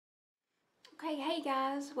Okay, hey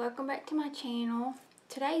guys, welcome back to my channel.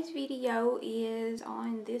 Today's video is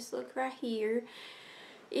on this look right here.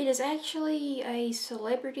 It is actually a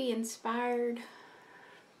celebrity inspired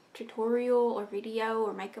tutorial or video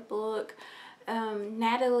or makeup look.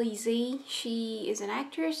 Natalie Z, she is an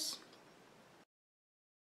actress.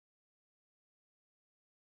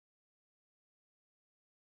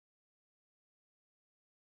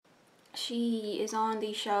 She is on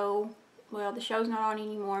the show, well, the show's not on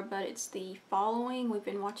anymore, but it's The Following. We've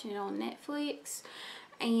been watching it on Netflix.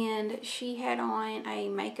 And she had on a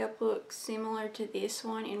makeup look similar to this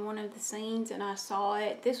one in one of the scenes, and I saw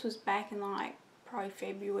it. This was back in like probably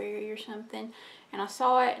February or something, and I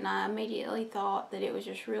saw it and I immediately thought that it was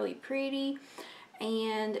just really pretty.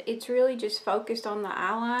 And it's really just focused on the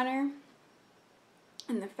eyeliner,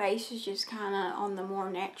 and the face is just kind of on the more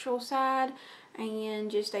natural side, and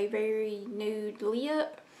just a very nude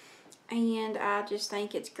lip. And I just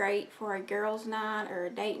think it's great for a girls' night or a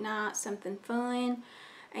date night, something fun.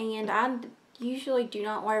 And I usually do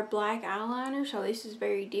not wear black eyeliner, so this is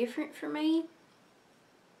very different for me.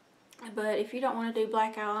 But if you don't want to do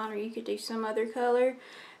black eyeliner, you could do some other color.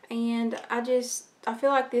 And I feel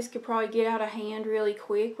like this could probably get out of hand really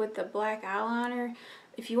quick with the black eyeliner.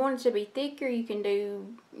 If you want it to be thicker, you can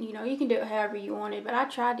do, you can do it however you want it. But I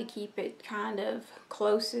tried to keep it kind of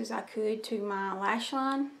close as I could to my lash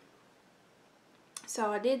line.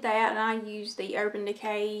 So I did that, and I used the Urban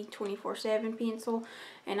Decay 24/7 pencil,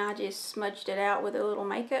 and I just smudged it out with a little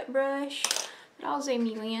makeup brush. But I'll zoom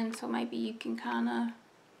you in so maybe you can kind of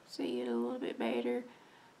see it a little bit better.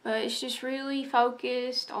 But it's just really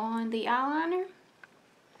focused on the eyeliner,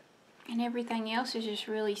 and everything else is just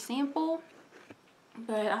really simple.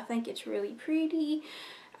 But I think it's really pretty,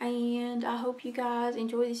 and I hope you guys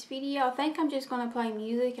enjoy this video. I think I'm just going to play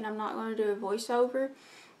music, and I'm not going to do a voiceover.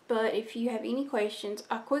 But if you have any questions,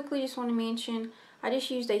 I quickly just want to mention, I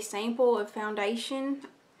just used a sample of foundation.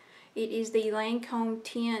 It is the Lancome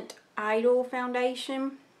Tint Idol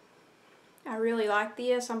foundation. I really like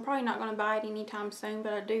this. I'm probably not going to buy it anytime soon,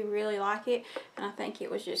 but I do really like it. And I think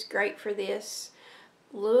it was just great for this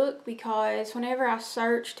look, because whenever I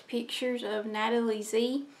searched pictures of Natalie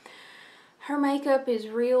Z, her makeup is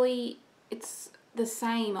really, it's the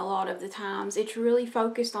same a lot of the times. It's really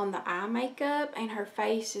focused on the eye makeup, and her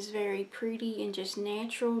face is very pretty and just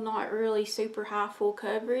natural, not really super high full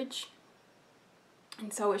coverage.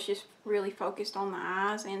 And so it's just really focused on the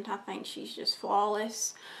eyes, and I think she's just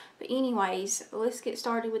flawless. But anyways, let's get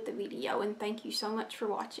started with the video, and thank you so much for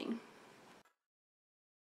watching.